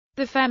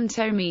The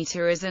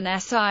femtometer is an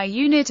SI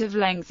unit of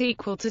length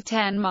equal to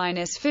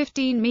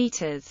 10⁻15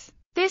 meters.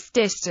 This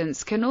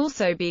distance can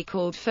also be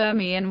called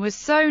Fermi and was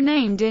so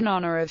named in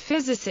honor of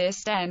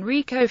physicist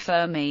Enrico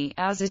Fermi,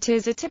 as it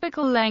is a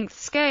typical length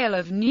scale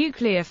of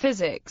nuclear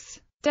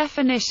physics.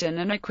 Definition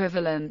and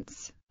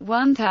equivalence.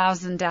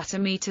 1000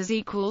 attometers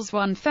equals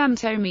 1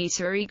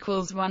 femtometer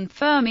equals 1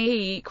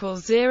 Fermi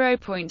equals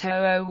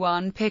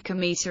 0.001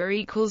 picometer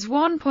equals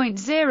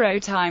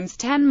 1.0 times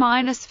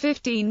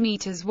 10⁻15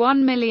 meters.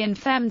 1 million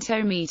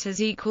femtometers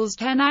equals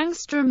 10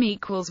 angstrom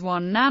equals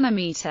 1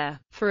 nanometer.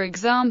 For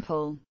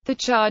example, the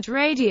charge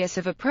radius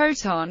of a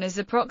proton is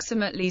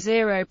approximately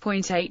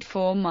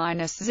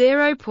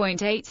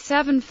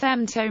 0.84-0.87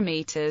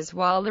 femtometers,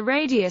 while the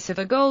radius of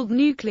a gold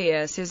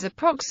nucleus is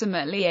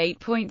approximately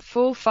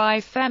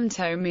 8.45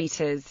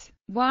 femtometers.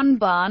 1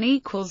 barn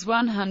equals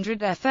 100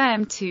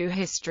 fm2.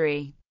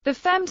 History. The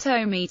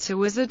femtometer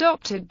was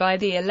adopted by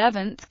the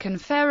 11th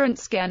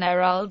Conference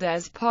Générale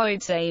des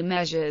Poids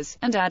Measures,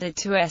 and added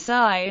to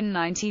SI in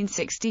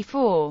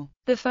 1964.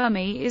 The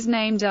Fermi is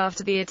named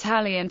after the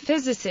Italian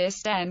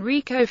physicist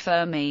Enrico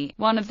Fermi,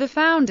 one of the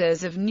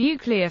founders of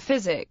nuclear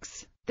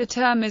physics. The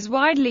term is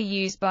widely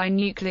used by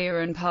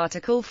nuclear and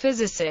particle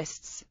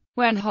physicists.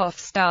 When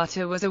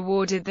Hofstadter was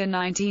awarded the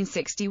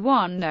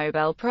 1961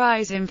 Nobel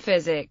Prize in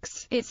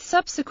Physics, it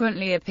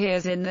subsequently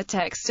appears in the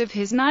text of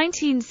his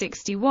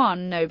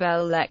 1961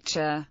 Nobel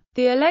lecture,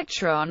 The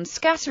Electron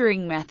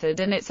Scattering Method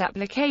and its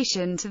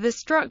Application to the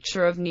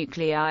Structure of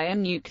Nuclei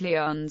and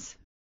Nucleons.